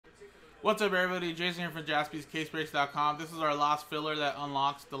What's up, everybody? Jason here from JaspysCaseBreaks.com. This is our last filler that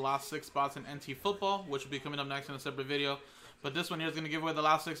unlocks the last 6 spots in NT football, which will be coming up next in a separate video. But this one here is going to give away the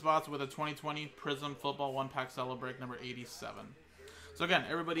last 6 spots with a 2020 Prizm Football 1-pack Cello break number 87. So again,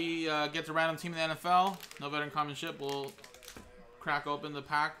 everybody gets a random team in the NFL. No veteran common ship. We'll crack open the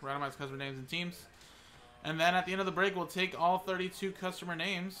pack, randomize customer names and teams. And then at the end of the break, we'll take all 32 customer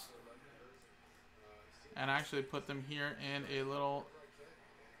names and actually put them here in a little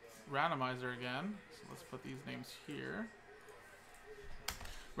randomizer again. So let's put these names here.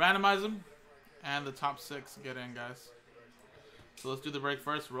 Randomize them, and the top 6 get in, guys. So let's do the break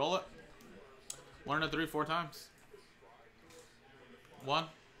first. Roll it. 1 to 3, 4 times. 1,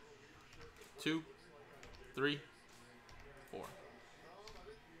 2, 3, 4.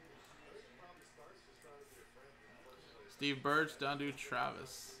 Steve Birch down to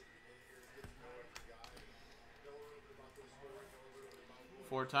Travis.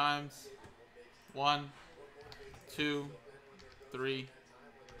 4 times. 1, 2, 3,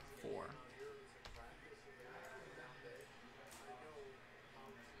 4.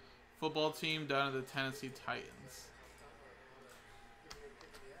 Football team down to the Tennessee Titans.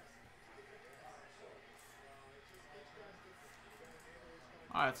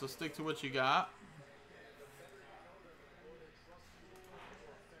 Alright, so stick to what you got.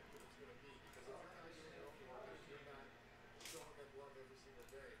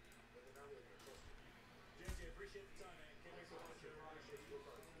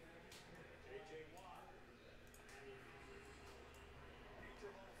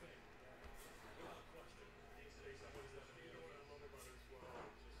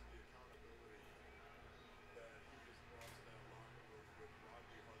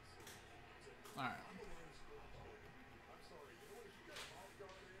 All right.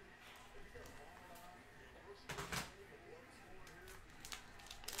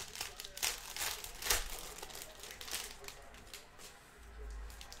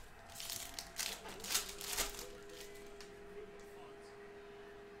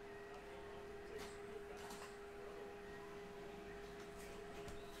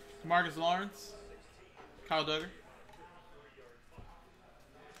 Marcus Lawrence, Kyle Duggar.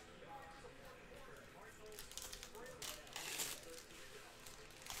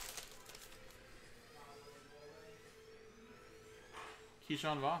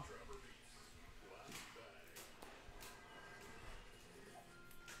 Keyshawn Vaughn.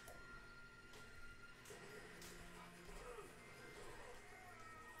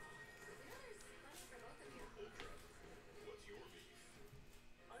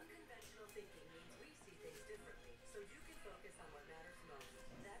 Unconventional thinking means we see things differently, so you can focus on what matters most.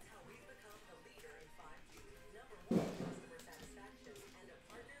 That's how we've become the leader in 5G, #1 customer satisfaction, and a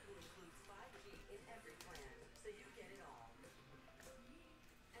partner who includes 5G in every plan, so you get it all.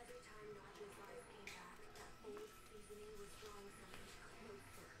 Every time Nacho's life came back, that old seasoning was drawing something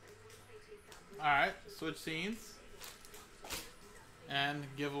closer. And once they taste that blue, Alright, switch scenes. And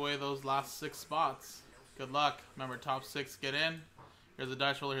give away those last 6 spots. Good luck. Remember, top 6 get in. Here's the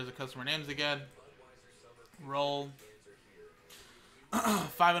dice roller. Here's the customer names again. Roll.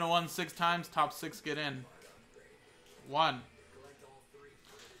 5 and a 1, 6 times. Top 6 get in. 1,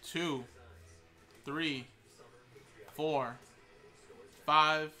 2, 3, 4,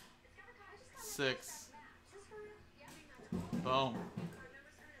 5, 6. Boom.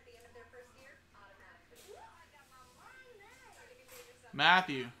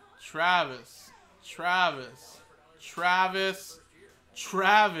 Matthew, Travis,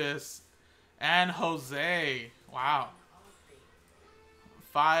 and Jose. Wow.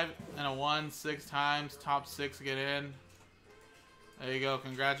 5 and a 1, 6 times. Top 6 get in. There you go.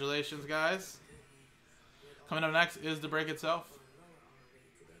 Congratulations, guys. Coming up next is the break itself.